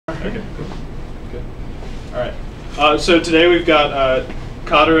Okay, cool. Good. All right. So today we've got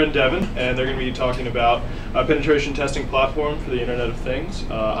Kadar and Devon, and they're going to be talking about a penetration testing platform for the Internet of Things.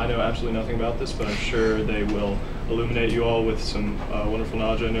 I know absolutely nothing about this, but I'm sure they will illuminate you all with some wonderful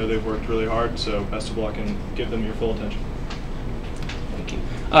knowledge. I know they've worked really hard, so best of luck and give them your full attention. Thank you.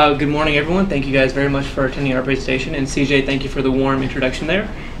 Good morning, everyone. Thank you guys very much for attending our presentation. And CJ, thank you for the warm introduction there.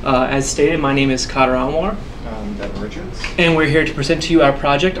 As stated, my name is Kadar Anwar. Devon. And we're here to present to you our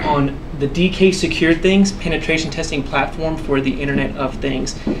project on the DK Secured Things penetration testing platform for the Internet of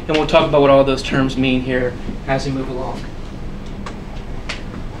Things. And we'll talk about what all those terms mean here as we move along.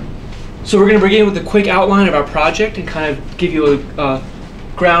 So we're going to begin with a quick outline of our project and kind of give you a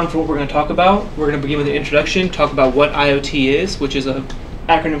ground for what we're going to talk about. We're going to begin with an introduction, talk about what IoT is, which is an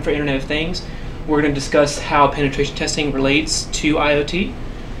acronym for Internet of Things. We're going to discuss how penetration testing relates to IoT.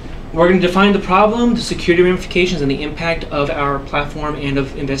 We're going to define the problem, the security ramifications, and the impact of our platform and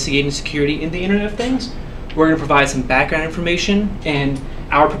of investigating security in the Internet of Things. We're going to provide some background information and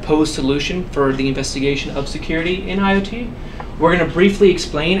our proposed solution for the investigation of security in IoT. We're going to briefly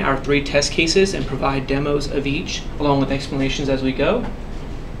explain our 3 test cases and provide demos of each, along with explanations as we go.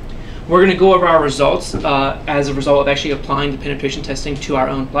 We're going to go over our results as a result of actually applying the penetration testing to our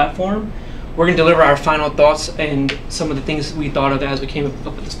own platform. We're going to deliver our final thoughts and some of the things we thought of as we came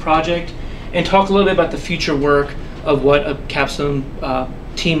up with this project, and talk a little bit about the future work of what a Capstone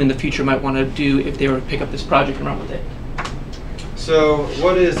team in the future might want to do if they were to pick up this project and run with it. So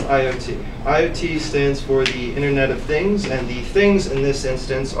what is IoT? IoT stands for the Internet of Things, and the things in this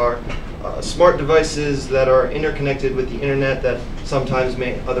instance are smart devices that are interconnected with the Internet that sometimes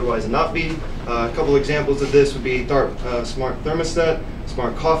may otherwise not be. A couple examples of this would be smart thermostat,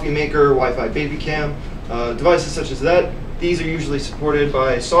 smart coffee maker, Wi-Fi baby cam, devices such as that. These are usually supported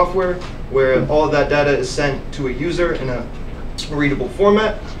by software where all of that data is sent to a user in a readable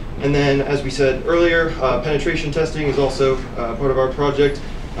format. And then, as we said earlier, penetration testing is also part of our project.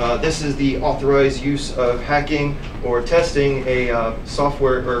 This is the authorized use of hacking or testing a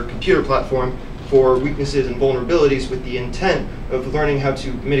software or computer platform for weaknesses and vulnerabilities with the intent of learning how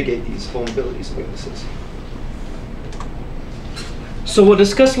to mitigate these vulnerabilities and weaknesses. So we'll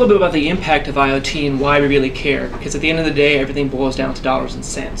discuss a little bit about the impact of IoT and why we really care, because at the end of the day, everything boils down to dollars and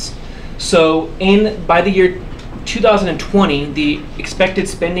cents. So by the year 2020, the expected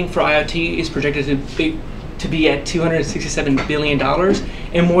spending for IoT is projected to be at $267 billion,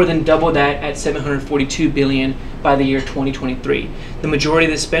 and more than double that at $742 billion by the year 2023. The majority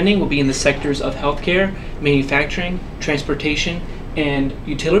of the spending will be in the sectors of healthcare, manufacturing, transportation, and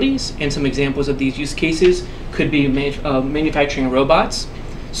utilities. And some examples of these use cases could be manufacturing robots,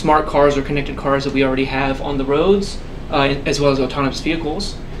 smart cars or connected cars that we already have on the roads, as well as autonomous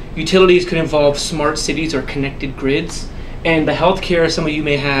vehicles. Utilities could involve smart cities or connected grids. And the healthcare, some of you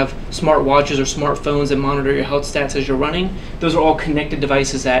may have smart watches or smartphones that monitor your health stats as you're running. Those are all connected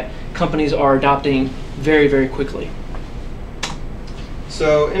devices that companies are adopting very, very quickly.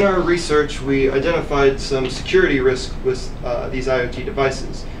 So in our research, we identified some security risks with these IoT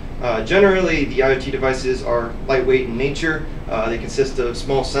devices. Generally, the IoT devices are lightweight in nature. They consist of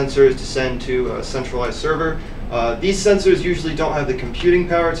small sensors to send to a centralized server. These sensors usually don't have the computing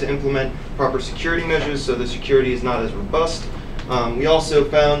power to implement proper security measures, so the security is not as robust. We also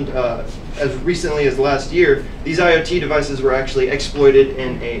found, as recently as last year, these IoT devices were actually exploited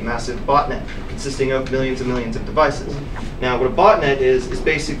in a massive botnet consisting of millions and millions of devices. Now, what a botnet is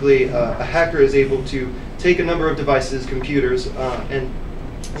basically a hacker is able to take a number of devices, computers, and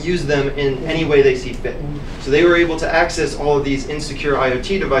use them in any way they see fit. So they were able to access all of these insecure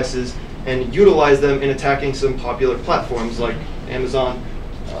IoT devices and utilize them in attacking some popular platforms like Amazon,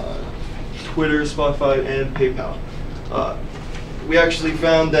 Twitter, Spotify, and PayPal. We actually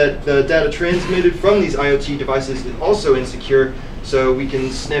found that the data transmitted from these IoT devices is also insecure, so we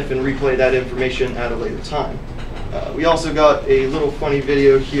can sniff and replay that information at a later time. We also got a little funny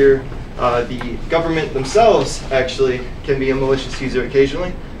video here. The government themselves actually can be a malicious user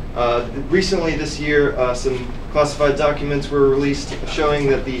occasionally. Recently this year, some classified documents were released showing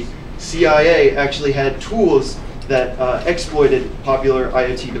that the CIA actually had tools that exploited popular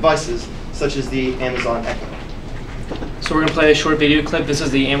IoT devices, such as the Amazon Echo. So we're going to play a short video clip. This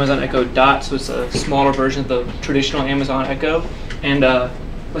is the Amazon Echo Dot, so it's a smaller version of the traditional Amazon Echo. And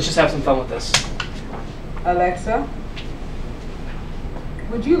let's just have some fun with this. Alexa,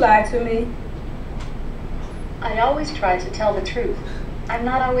 would you lie to me? I always try to tell the truth. I'm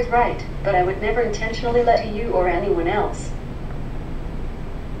not always right, but I would never intentionally lie to you or anyone else.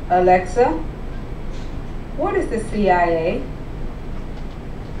 Alexa, what is the CIA?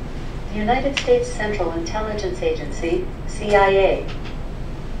 The United States Central Intelligence Agency, CIA.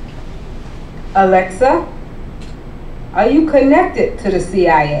 Alexa, are you connected to the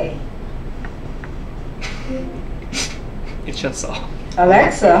CIA? It shuts off. I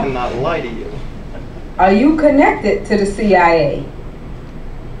Alexa, cannot lie to you. are you connected to the CIA?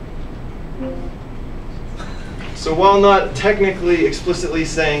 So while not technically explicitly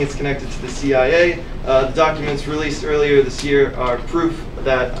saying it's connected to the CIA, the documents released earlier this year are proof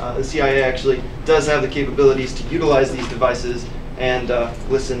that the CIA actually does have the capabilities to utilize these devices and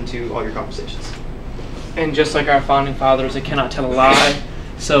listen to all your conversations. And just like our founding fathers, it cannot tell a lie.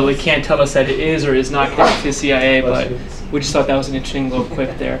 So it can't tell us that it is or is not connected to the CIA, but we just thought that was an interesting little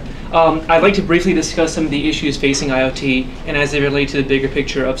quip there. I'd like to briefly discuss some of the issues facing IoT and as they relate to the bigger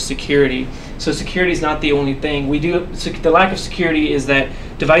picture of security. So security is not the only thing. The lack of security is that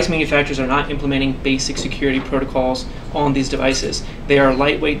device manufacturers are not implementing basic security protocols on these devices. They are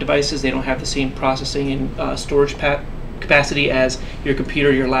lightweight devices. They don't have the same processing and storage capacity as your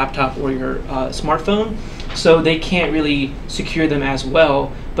computer, your laptop, or your smartphone. So they can't really secure them as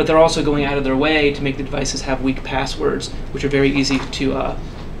well, but they're also going out of their way to make the devices have weak passwords, which are very easy to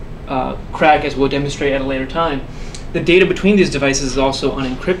crack, as we'll demonstrate at a later time. The data between these devices is also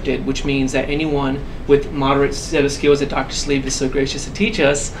unencrypted, which means that anyone with moderate set of skills that Dr. Salib is so gracious to teach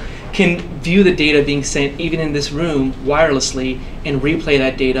us can view the data being sent even in this room wirelessly and replay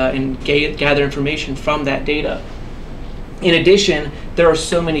that data and gather information from that data. In addition, there are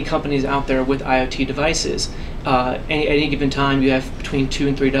so many companies out there with IoT devices. At any given time, you have between 2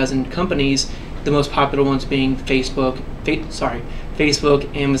 and 3 dozen companies, the most popular ones being Facebook,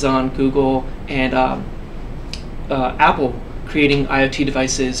 Amazon, Google, and Apple, creating IoT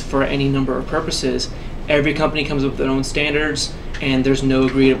devices for any number of purposes. Every company comes up with their own standards, and there's no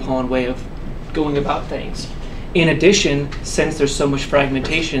agreed upon way of going about things. In addition, since there's so much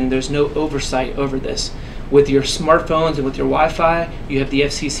fragmentation, there's no oversight over this. With your smartphones and with your Wi-Fi, you have the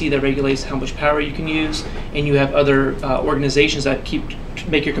FCC that regulates how much power you can use, and you have other organizations that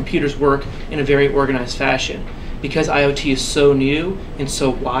make your computers work in a very organized fashion. Because IoT is so new and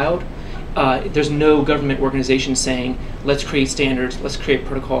so wild, there's no government organization saying, let's create standards, let's create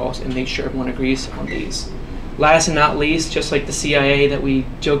protocols, and make sure everyone agrees on these. Last and not least, just like the CIA that we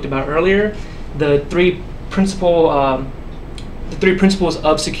joked about earlier, the three principles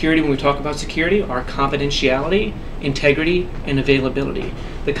of security when we talk about security are confidentiality, integrity, and availability.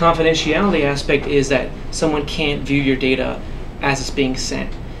 The confidentiality aspect is that someone can't view your data as it's being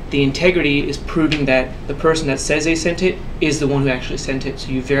sent. The integrity is proving that the person that says they sent it is the one who actually sent it, so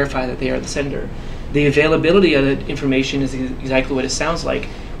you verify that they are the sender. The availability of the information is exactly what it sounds like.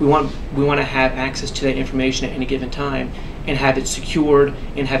 We want to have access to that information at any given time and have it secured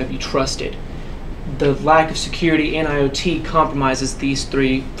and have it be trusted. The lack of security in IoT compromises these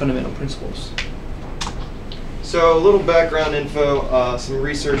three fundamental principles. So a little background info, some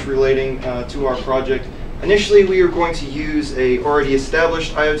research relating to our project. Initially, we were going to use a already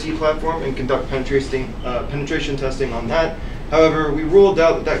established IoT platform and conduct penetration testing on that. However, we ruled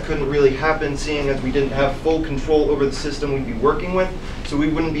out that that couldn't really happen, seeing as we didn't have full control over the system we'd be working with, so we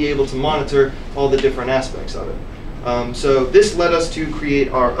wouldn't be able to monitor all the different aspects of it. So this led us to create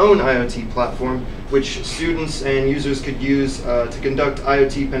our own IoT platform, which students and users could use to conduct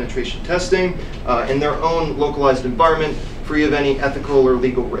IoT penetration testing in their own localized environment, free of any ethical or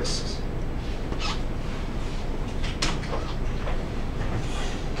legal risks.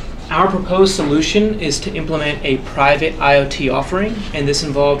 Our proposed solution is to implement a private IoT offering, and this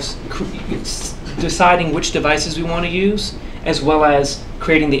involves deciding which devices we want to use, as well as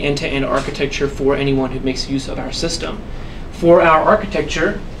creating the end-to-end architecture for anyone who makes use of our system. For our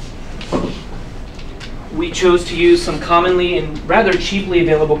architecture, we chose to use some commonly and rather cheaply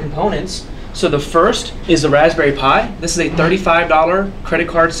available components. So the first is the Raspberry Pi. This is a $35 credit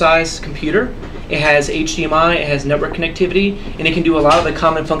card size computer. It has HDMI, it has network connectivity, and it can do a lot of the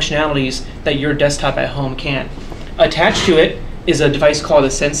common functionalities that your desktop at home can. Attached to it is a device called a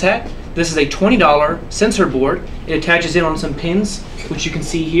SenseHat. This is a $20 sensor board. It attaches in on some pins, which you can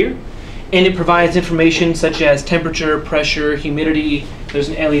see here, and it provides information such as temperature, pressure, humidity. There's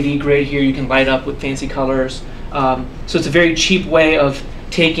an LED grid here you can light up with fancy colors. So it's a very cheap way of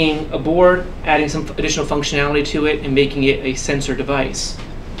taking a board, adding some additional functionality to it, and making it a sensor device.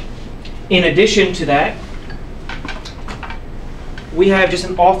 In addition to that, we have just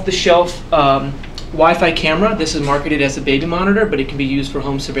an off-the-shelf Wi-Fi camera. This is marketed as a baby monitor, but it can be used for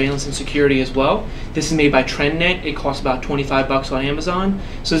home surveillance and security as well. This is made by TrendNet. It costs about 25 bucks on Amazon.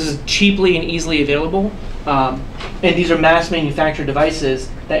 So this is cheaply and easily available. And these are mass manufactured devices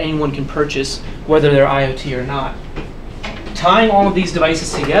that anyone can purchase, whether they're IoT or not. Tying all of these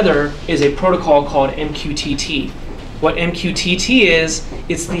devices together is a protocol called MQTT. What MQTT is,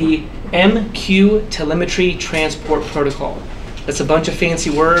 it's the MQ Telemetry Transport Protocol. That's a bunch of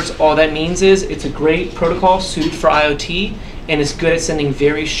fancy words. All that means is it's a great protocol suited for IoT, and it's good at sending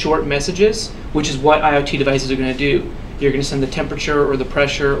very short messages, which is what IoT devices are going to do. You're going to send the temperature or the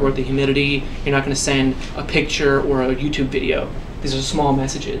pressure or the humidity. You're not going to send a picture or a YouTube video. These are small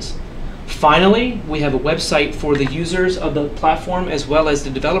messages. Finally, we have a website for the users of the platform as well as the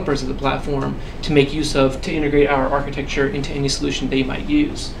developers of the platform to make use of to integrate our architecture into any solution they might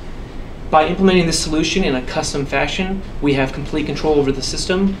use. By implementing this solution in a custom fashion, we have complete control over the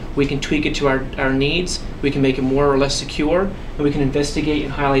system. We can tweak it to our needs. We can make it more or less secure, and we can investigate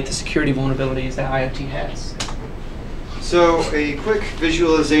and highlight the security vulnerabilities that IoT has. So a quick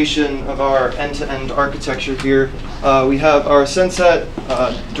visualization of our end-to-end architecture here. We have our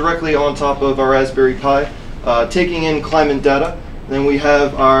SenseSat directly on top of our Raspberry Pi, taking in climate data. Then we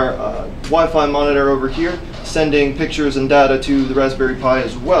have our Wi-Fi monitor over here, sending pictures and data to the Raspberry Pi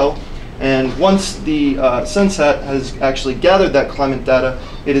as well. And once the SenseSat has actually gathered that climate data,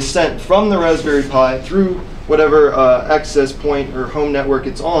 it is sent from the Raspberry Pi through whatever access point or home network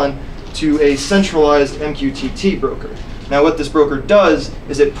it's on to a centralized MQTT broker. Now what this broker does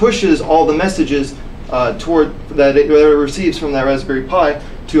is it pushes all the messages toward that it receives from that Raspberry Pi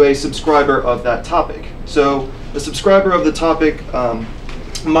to a subscriber of that topic. So the subscriber of the topic,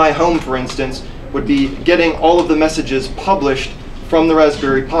 my home for instance, would be getting all of the messages published from the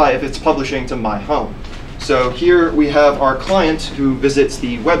Raspberry Pi if it's publishing to my home. So here we have our client who visits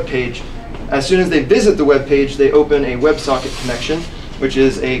the web page. As soon as they visit the web page, they open a WebSocket connection, which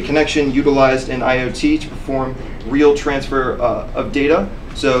is a connection utilized in IoT to perform real transfer of data.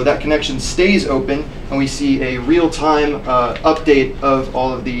 So that connection stays open, and we see a real-time update of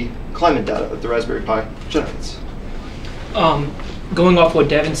all of the climate data that the Raspberry Pi generates. Going off what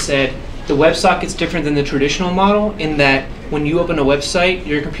Devon said, the WebSocket's different than the traditional model in that when you open a website,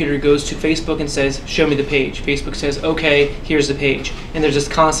 your computer goes to Facebook and says, show me the page. Facebook says, okay, here's the page. And there's this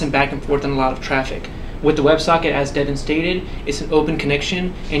constant back and forth and a lot of traffic. With the WebSocket, as Devon stated, it's an open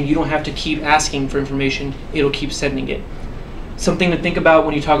connection, and you don't have to keep asking for information. It'll keep sending it. Something to think about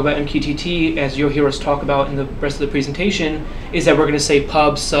when you talk about MQTT, as you'll hear us talk about in the rest of the presentation, is that we're going to say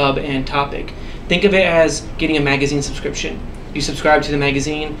pub, sub, and topic. Think of it as getting a magazine subscription. You subscribe to the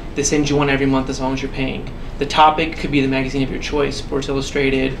magazine, they send you one every month as long as you're paying. The topic could be the magazine of your choice, Sports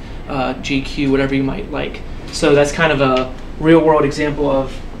Illustrated, GQ, whatever you might like. So that's kind of a real-world example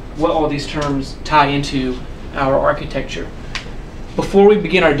of what all these terms tie into our architecture. Before we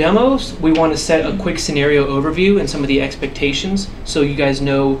begin our demos, we want to set a quick scenario overview and some of the expectations so you guys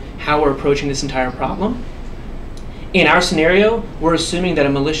know how we're approaching this entire problem. In our scenario, we're assuming that a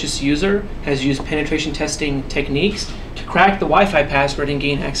malicious user has used penetration testing techniques to crack the Wi-Fi password and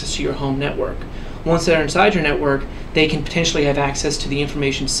gain access to your home network. Once they're inside your network, they can potentially have access to the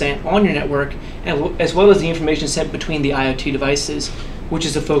information sent on your network, as well as the information sent between the IoT devices, which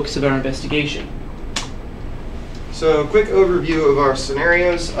is the focus of our investigation. So a quick overview of our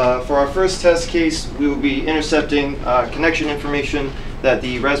scenarios. For our first test case, we will be intercepting connection information that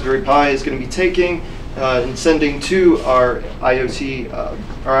the Raspberry Pi is going to be taking and sending to our IoT,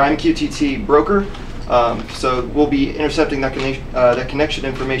 our MQTT broker. So we'll be intercepting that connection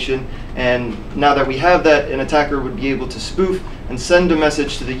information, and now that we have that, an attacker would be able to spoof and send a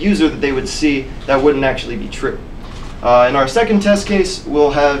message to the user that they would see that wouldn't actually be true. In our second test case, we'll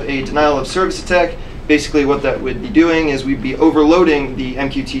have a denial of service attack. Basically what that would be doing is we'd be overloading the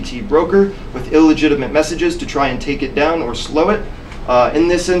MQTT broker with illegitimate messages to try and take it down or slow it. In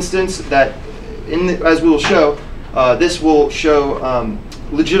this instance, as we will show, this will show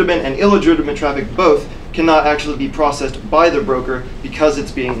legitimate and illegitimate traffic both cannot actually be processed by the broker because it's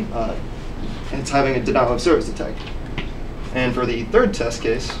having a denial of service attack. And for the third test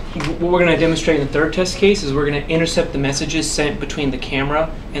case, what we're going to demonstrate in the third test case is we're going to intercept the messages sent between the camera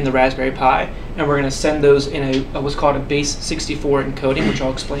and the Raspberry Pi, and we're going to send those in what's called a base 64 encoding, which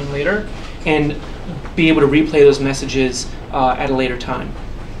I'll explain later, and be able to replay those messages at a later time.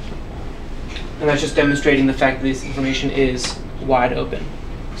 And that's just demonstrating the fact that this information is wide open.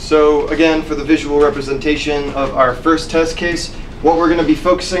 So again, for the visual representation of our first test case, what we're going to be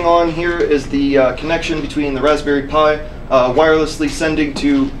focusing on here is the connection between the Raspberry Pi wirelessly sending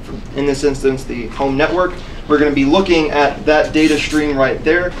to, in this instance, the home network. We're going to be looking at that data stream right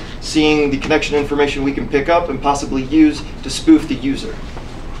there, seeing the connection information we can pick up and possibly use to spoof the user.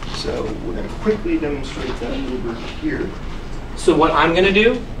 So we're going to quickly demonstrate that over here. So what I'm going to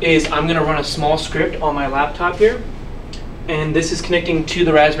do is I'm going to run a small script on my laptop here, and this is connecting to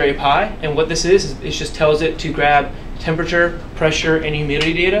the Raspberry Pi, and what this is it just tells it to grab temperature, pressure, and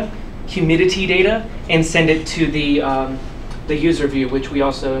humidity data, humidity data and send it to the user view, which we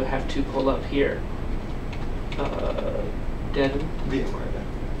also have to pull up here. Devon? VMware.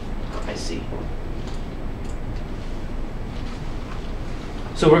 I see.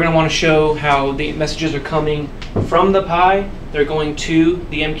 So we're going to want to show how the messages are coming from the Pi. They're going to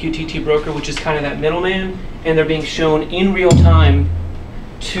the MQTT broker, which is kind of that middleman, and they're being shown in real time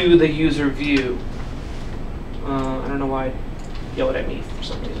to the user view. I don't know why it yelled at me for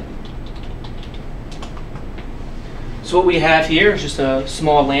some reason. So what we have here is just a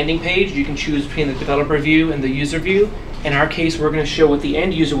small landing page. You can choose between the developer view and the user view. In our case, we're going to show what the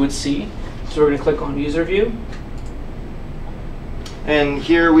end user would see. So we're going to click on user view. And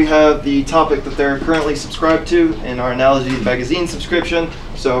here we have the topic that they're currently subscribed to in our analogy magazine subscription.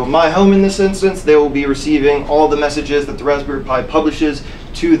 So my home in this instance, they will be receiving all the messages that the Raspberry Pi publishes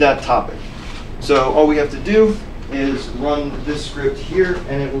to that topic. So all we have to do is run this script here,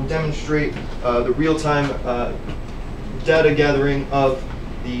 and it will demonstrate the real-time data gathering of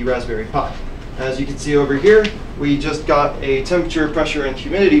the Raspberry Pi. As you can see over here, we just got a temperature, pressure, and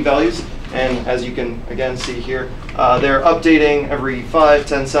humidity values. And as you can again see here, they're updating every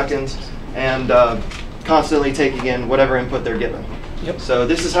 5-10 seconds and constantly taking in whatever input they're given. Yep. So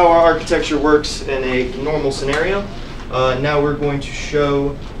this is how our architecture works in a normal scenario. Now we're going to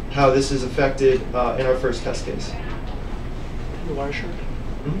show how this is affected in our first test case. The wire shard?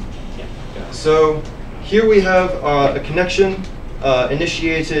 Mm-hmm. Yeah. So here we have a connection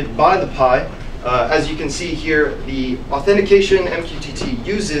initiated by the Pi. As you can see here, the authentication MQTT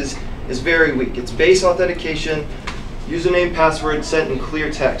uses is very weak. It's base authentication, username, password sent in clear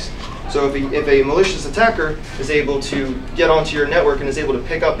text. So if a malicious attacker is able to get onto your network and is able to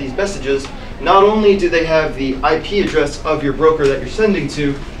pick up these messages, not only do they have the IP address of your broker that you're sending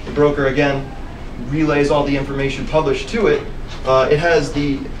to, the broker again relays all the information published to it, it has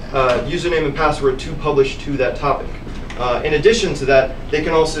the username and password to publish to that topic. In addition to that, they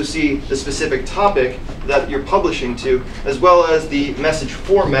can also see the specific topic that you're publishing to, as well as the message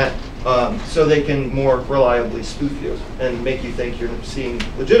format, so they can more reliably spoof you and make you think you're seeing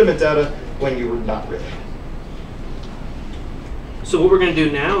legitimate data when you were not really. So what we're going to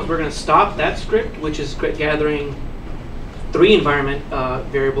do now is we're going to stop that script, which is gathering 3 environment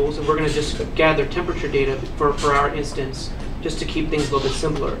variables, and we're going to just gather temperature data for our instance, just to keep things a little bit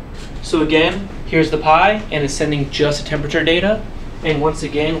simpler. So again, here's the Pi, and it's sending just temperature data. And once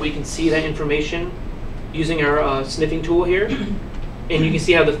again, we can see that information using our sniffing tool here. And you can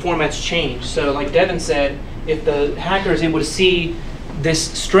see how the formats change. So like Devon said, if the hacker is able to see this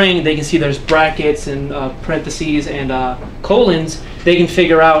string, they can see there's brackets and parentheses and colons. They can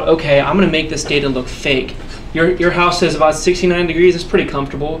figure out, okay, I'm going to make this data look fake. Your house says about 69 degrees. It's pretty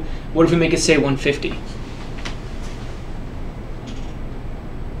comfortable. What if we make it say 150?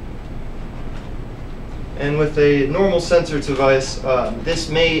 And with a normal sensor device, this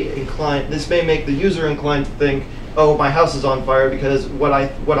may make the user inclined to think, oh, my house is on fire, because what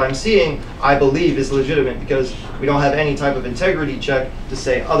I'm seeing, I believe, is legitimate, because we don't have any type of integrity check to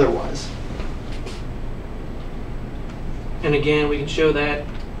say otherwise. And again, we can show that.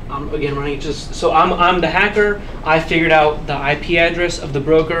 Again, running just so I'm the hacker. I figured out the IP address of the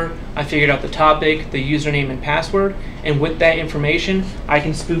broker. I figured out the topic, the username and password, and with that information, I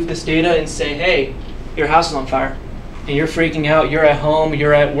can spoof this data and say, hey, your house is on fire, and you're freaking out. You're at home.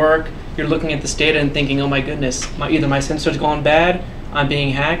 You're at work. You're looking at this data and thinking, oh my goodness, either my sensor's gone bad, I'm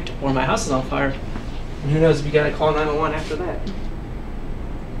being hacked, or my house is on fire. And who knows if you gotta call 911 after that.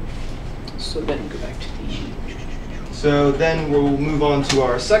 So then go back to the. So then we'll move on to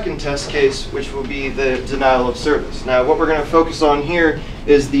our second test case, which will be the denial of service. Now what we're going to focus on here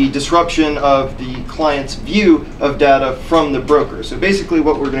is the disruption of the client's view of data from the broker. So basically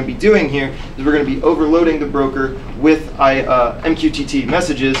what we're going to be doing here is we're going to be overloading the broker with MQTT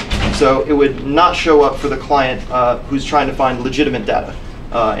messages, so it would not show up for the client who's trying to find legitimate data.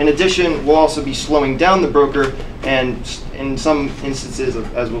 In addition, we'll also be slowing down the broker and in some instances,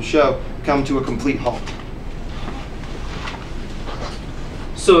 as we'll show, come to a complete halt.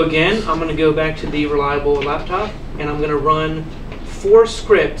 So again, I'm going to go back to the reliable laptop, and I'm going to run 4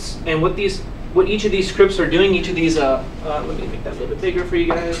 scripts. And what each of these scripts are doing, each of these, let me make that a little bit bigger for you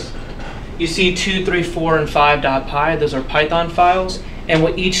guys. You see 2, 3, 4, and 5.py. Those are Python files. And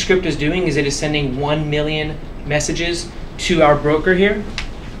what each script is doing is it is sending 1 million messages to our broker here.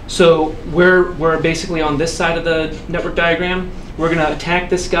 So we're basically on this side of the network diagram. We're going to attack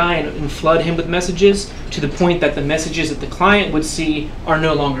this guy and flood him with messages to the point that the messages that the client would see are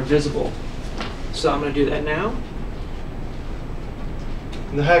no longer visible. So I'm going to do that now.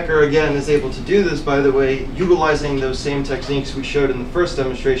 The hacker, again, is able to do this, by the way, utilizing those same techniques we showed in the first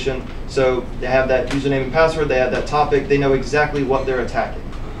demonstration. So they have that username and password, they have that topic, they know exactly what they're attacking.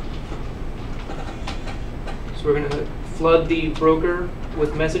 So we're going to flood the broker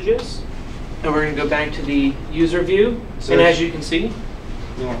with messages, and we're going to go back to the user view. So and as you can see,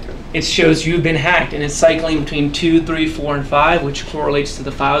 it shows you've been hacked, and it's cycling between 2, 3, 4, and 5, which correlates to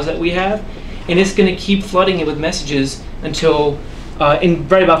the files that we have. And it's going to keep flooding it with messages until, in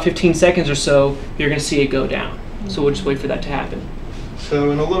right about 15 seconds or so, you're going to see it go down. So we'll just wait for that to happen.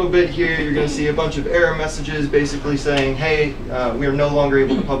 So in a little bit here, you're going to see a bunch of error messages basically saying, hey, we are no longer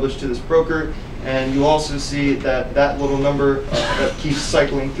able to publish to this broker. And you also see that that little number that keeps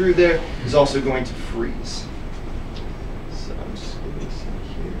cycling through there is also going to freeze. So I'm just going to see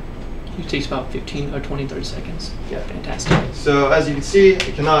here. It takes about 15 or 20, 30 seconds. Yeah. Fantastic. So as you can see,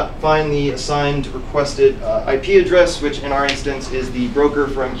 it cannot find the assigned requested IP address, which in our instance is the broker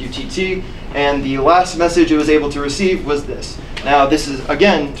from QTT. And the last message it was able to receive was this. Now this is,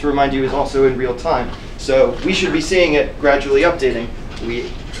 again, to remind you, is also in real time. So we should be seeing it gradually updating.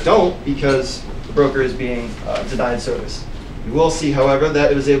 We don't, because the broker is being denied service. You will see, however,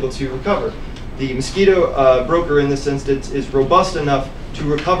 that it was able to recover. The Mosquito broker in this instance is robust enough to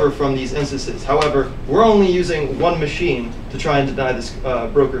recover from these instances. However, we're only using one machine to try and deny this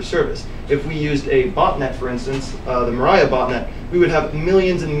broker service. If we used a botnet, for instance, the Mariah botnet, we would have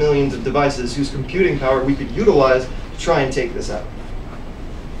millions and millions of devices whose computing power we could utilize to try and take this out.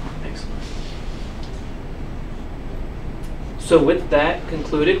 Excellent. So with that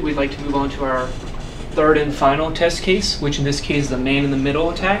concluded, we'd like to move on to our third and final test case, which in this case is a man-in-the-middle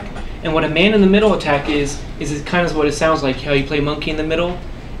attack. And what a man-in-the-middle attack is it kind of what it sounds like, how you play monkey in the middle.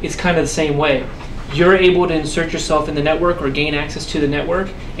 It's kind of the same way. You're able to insert yourself in the network or gain access to the network,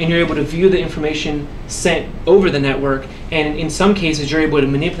 and you're able to view the information sent over the network, and in some cases you're able to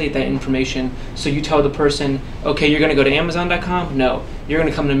manipulate that information. So you tell the person, okay, you're going to go to Amazon.com? No, you're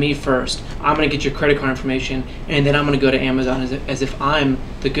going to come to me first. I'm going to get your credit card information, and then I'm going to go to Amazon as if I'm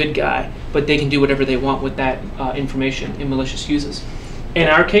the good guy, but they can do whatever they want with that information in malicious uses. In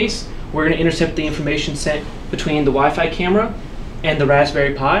our case, we're going to intercept the information sent between the Wi-Fi camera and the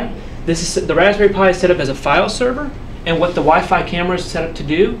Raspberry Pi. The Raspberry Pi is set up as a file server, and what the Wi-Fi camera is set up to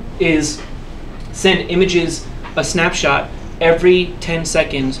do is send images, a snapshot, every 10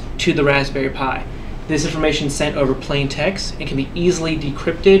 seconds to the Raspberry Pi. This information is sent over plain text and can be easily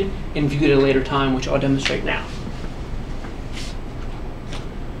decrypted and viewed at a later time, which I'll demonstrate now.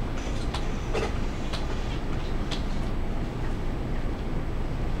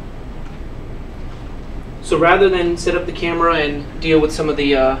 So rather than set up the camera and deal with some of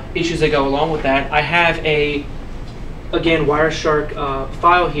the issues that go along with that, I have a, again, Wireshark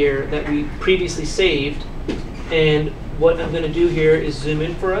file here that we previously saved. And what I'm going to do here is zoom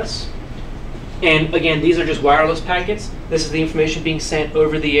in for us. And again, these are just wireless packets. This is the information being sent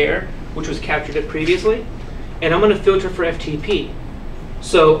over the air, which was captured it previously. And I'm going to filter for FTP.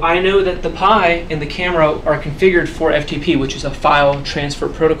 So I know that the Pi and the camera are configured for FTP, which is a file transfer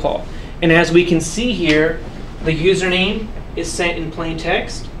protocol. And as we can see here, the username is sent in plain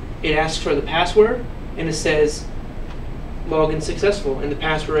text. It asks for the password, and it says login successful. And the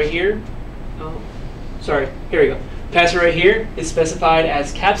password right here, here we go. Password right here is specified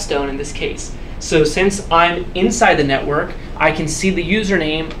as capstone in this case. So since I'm inside the network, I can see the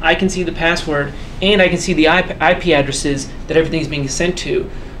username, I can see the password, and I can see the IP addresses that everything's being sent to.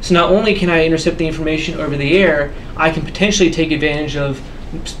 So not only can I intercept the information over the air, I can potentially take advantage of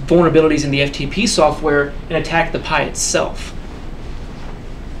vulnerabilities in the FTP software and attack the Pi itself.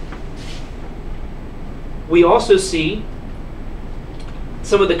 We also see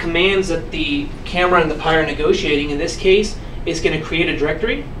some of the commands that the camera and the Pi are negotiating. In this case, it's going to create a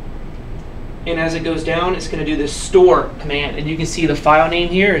directory, and as it goes down, it's going to do this store command. And you can see the file name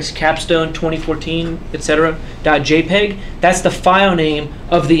here is capstone 2014, etc. .jpeg. That's the file name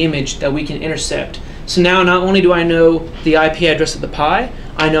of the image that we can intercept. So now not only do I know the IP address of the Pi,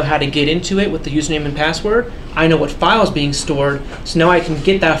 I know how to get into it with the username and password. I know what file is being stored. So now I can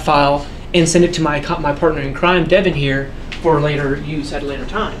get that file and send it to my partner in crime, Devon here, for later use at a later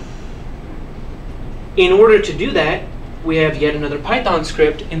time. In order to do that, we have yet another Python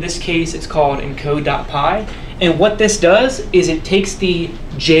script. In this case, it's called encode.py. And what this does is it takes the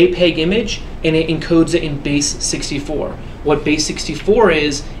JPEG image and it encodes it in base 64. What base 64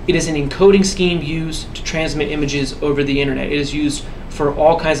 is, it is an encoding scheme used to transmit images over the internet. It is used for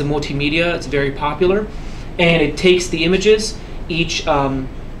all kinds of multimedia. It's very popular. And it takes the images. Each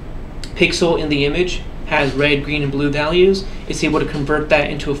pixel in the image has red, green, and blue values. It's able to convert that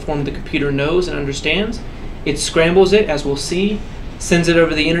into a form the computer knows and understands. It scrambles it, as we'll see, sends it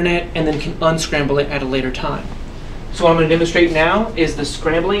over the internet, and then can unscramble it at a later time. So what I'm going to demonstrate now is the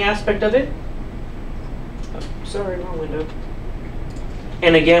scrambling aspect of it. Oh, sorry, wrong window.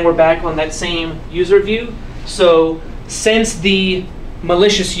 And again, we're back on that same user view. So since the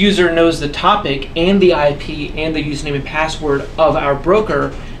malicious user knows the topic and the IP and the username and password of our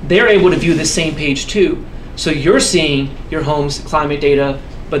broker, they're able to view the same page too. So you're seeing your home's climate data,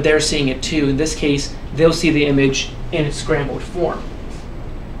 but they're seeing it too. In this case, they'll see the image in its scrambled form.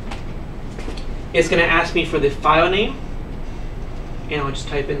 It's going to ask me for the file name, and I'll just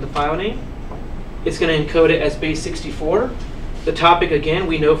type in the file name. It's going to encode it as base 64. The topic, again,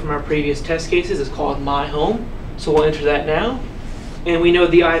 we know from our previous test cases, is called My Home, so we'll enter that now. And we know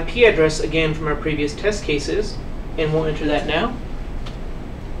the IP address, again, from our previous test cases, and we'll enter that now.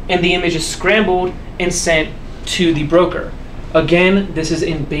 And the image is scrambled and sent to the broker. Again, this is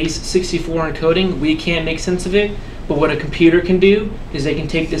in base 64 encoding. We can't make sense of it, but what a computer can do is they can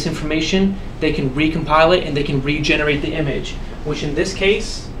take this information, they can recompile it, and they can regenerate the image, which in this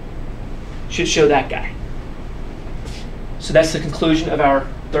case should show that guy. So that's the conclusion of our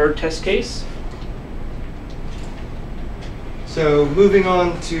third test case. So moving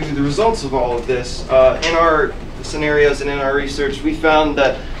on to the results of all of this, in our scenarios and in our research, we found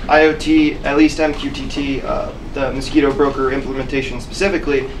that IoT, at least MQTT, the mosquito broker implementation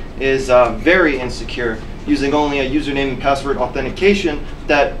specifically, is very insecure, using only a username and password authentication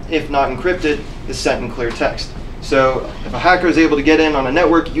that, if not encrypted, is sent in clear text. So if a hacker is able to get in on a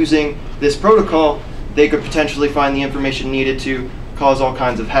network using this protocol, they could potentially find the information needed to cause all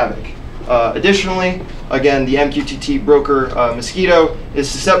kinds of havoc. Additionally, again, the MQTT broker mosquito is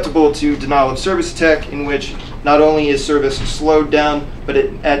susceptible to denial of service attack, in which not only is service slowed down, but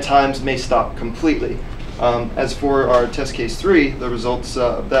it at times may stop completely. As for our test case 3, the results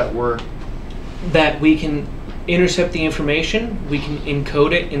of that were that we can intercept the information, we can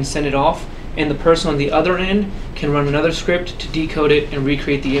encode it and send it off, and the person on the other end can run another script to decode it and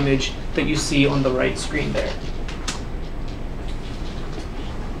recreate the image that you see on the right screen there.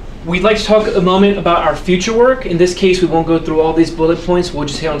 We'd like to talk a moment about our future work. In this case, we won't go through all these bullet points. We'll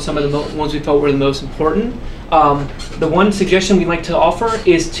just hit on some of the ones we felt were the most important. The one suggestion we'd like to offer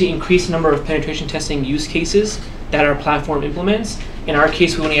is to increase the number of penetration testing use cases that our platform implements. In our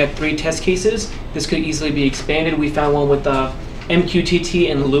case, we only had 3 test cases. This could easily be expanded. We found one with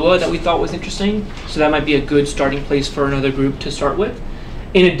MQTT and Lua that we thought was interesting, so that might be a good starting place for another group to start with.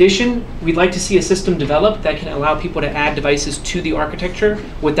 In addition, we'd like to see a system developed that can allow people to add devices to the architecture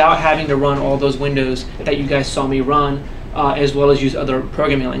without having to run all those windows that you guys saw me run, as well as use other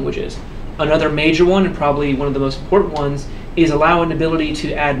programming languages. Another major one, and probably one of the most important ones, is allow an ability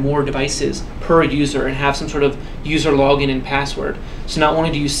to add more devices per user and have some sort of user login and password. So not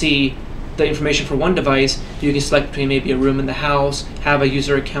only do you see the information for one device, you can select between maybe a room in the house, have a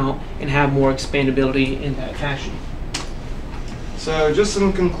user account, and have more expandability in that fashion. So just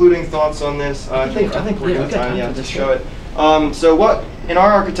some concluding thoughts on this. I think we're out of time to show it. So what in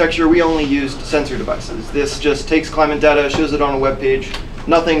our architecture we only used sensor devices. This just takes climate data, shows it on a web page,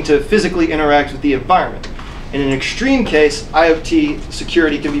 nothing to physically interact with the environment. In an extreme case, IoT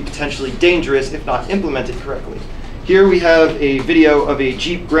security can be potentially dangerous if not implemented correctly. Here we have a video of a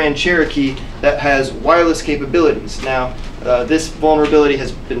Jeep Grand Cherokee that has wireless capabilities. Now, this vulnerability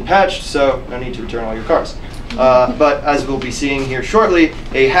has been patched, so no need to return all your cars. But as we'll be seeing here shortly,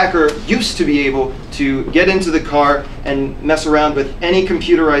 a hacker used to be able to get into the car and mess around with any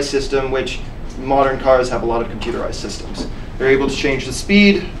computerized system, which modern cars have a lot of computerized systems. They're able to change the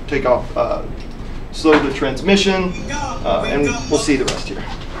speed, take off, slow the transmission, and we'll see the rest here.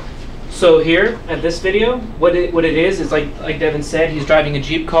 So here at this video, what it is like Devon said, he's driving a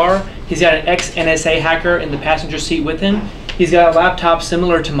Jeep car. He's got an ex-NSA hacker in the passenger seat with him. He's got a laptop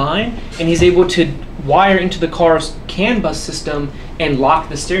similar to mine, and he's able to wire into the car's CAN bus system and lock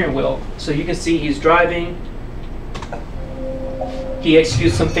the steering wheel. So you can see he's driving. He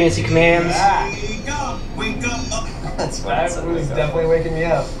executes some fancy commands. That was definitely waking me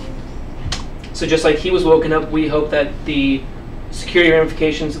up. So just like he was woken up, we hope that the security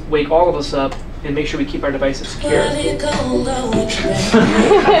ramifications wake all of us up and make sure we keep our devices secure.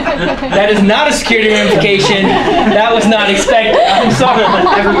 That is not a security ramification. That was not expected. I'm sorry.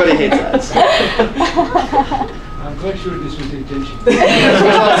 Everybody hates ads. I'm quite sure this was intentional.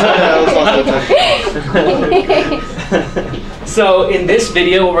 So in this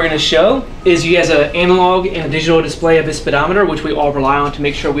video, what we're going to show is you guys an analog and a digital display of a speedometer, which we all rely on to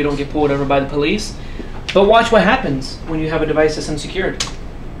make sure we don't get pulled over by the police. But watch what happens when you have a device that's unsecured.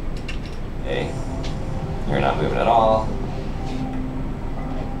 Hey, you're not moving at all.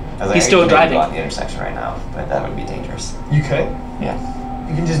 He's still driving. Go on the intersection right now, but that would be dangerous. You could? Yeah.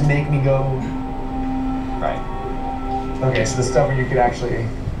 You can just make me go. Right. Okay, so the stuff where you could actually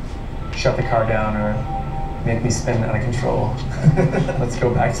shut the car down or make me spin out of control. Let's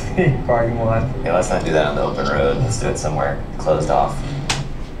go back to the parking lot. Yeah, let's not do that on the open road. Let's do it somewhere closed off.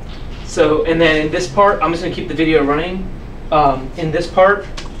 So, and then in this part, I'm just going to keep the video running. In this part,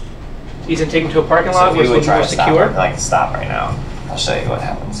 he's going to take him to a parking lot, which is more secure. Like stop right now. I'll show you what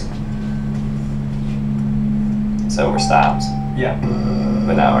happens. So we're stopped. Yeah.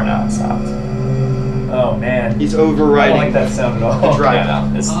 But now we're not stopped. Oh man. He's overriding. I don't like that sound at all. The drive. Yeah,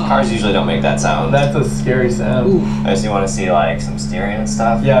 no. Cars usually don't make that sound. That's a scary sound. Oof. I just want to see like some steering and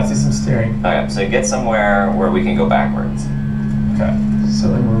stuff. Yeah, I see some steering. Okay, so get somewhere where we can go backwards. Okay.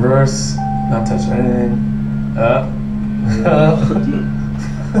 So in reverse, not touching anything.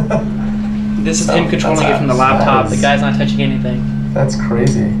 This is So, him controlling that's it from the us. laptop. Nice. The guy's not touching anything. That's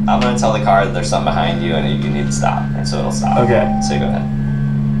crazy. I'm gonna tell the car that there's something behind you and you need to stop, and so it'll stop. Okay. So you go ahead.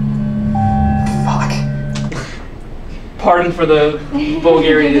 Fuck. Pardon for the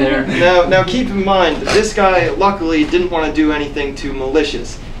vulgarity there. Now keep in mind, this guy luckily didn't want to do anything too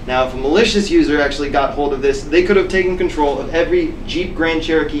malicious. Now, if a malicious user actually got hold of this, they could have taken control of every Jeep Grand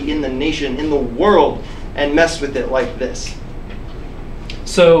Cherokee in the nation, in the world, and messed with it like this.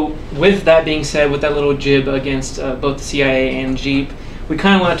 So, with that being said, with that little jib against both the CIA and Jeep, we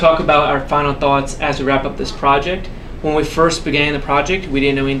kind of want to talk about our final thoughts as we wrap up this project. When we first began the project, we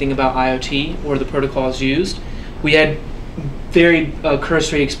didn't know anything about IoT or the protocols used. We had very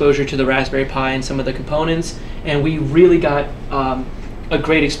cursory exposure to the Raspberry Pi and some of the components, and we really got a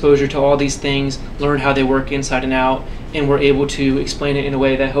great exposure to all these things, learned how they work inside and out, and we're able to explain it in a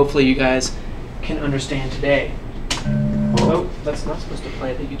way that hopefully you guys can understand today. Oh, that's not supposed to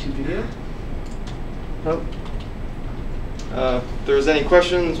play the YouTube video. Oh. If there's any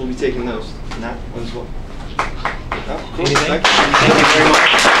questions, we'll be taking those. And that one as well. Oh, cool. Anything? Thank you. Thank you very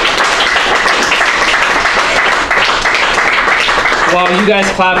much. While you guys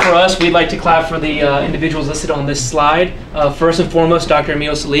clap for us, we'd like to clap for the individuals listed on this slide. First and foremost, Dr.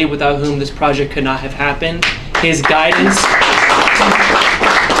 Emil Salib, without whom this project could not have happened. His guidance,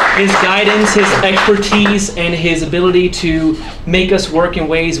 his expertise, and his ability to make us work in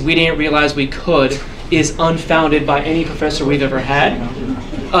ways we didn't realize we could is unfounded by any professor we've ever had.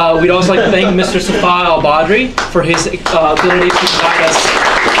 We'd also like to thank Mr. Safa Al-Badri for his ability to provide us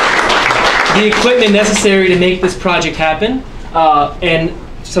the equipment necessary to make this project happen. And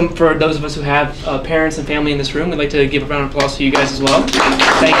for those of us who have parents and family in this room, we'd like to give a round of applause to you guys as well.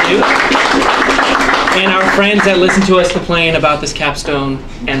 Thank you. And our friends that listen to us complain about this capstone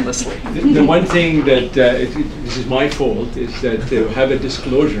endlessly. The one thing that, this is my fault, is that to have a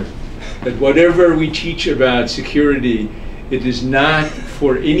disclosure that whatever we teach about security, it is not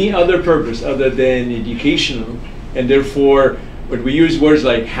for any other purpose other than educational, and therefore when we use words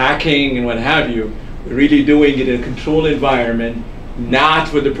like hacking and what have you, we're really doing it in a controlled environment, not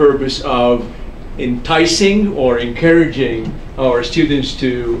for the purpose of enticing or encouraging our students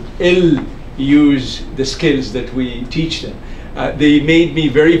to use the skills that we teach them. They made me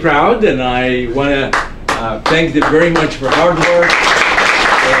very proud, and I want to thank them very much for hard work.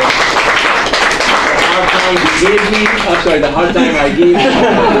 The hard time I gave you.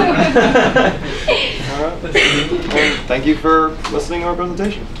 All right. Thank you for listening to our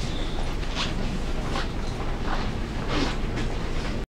presentation.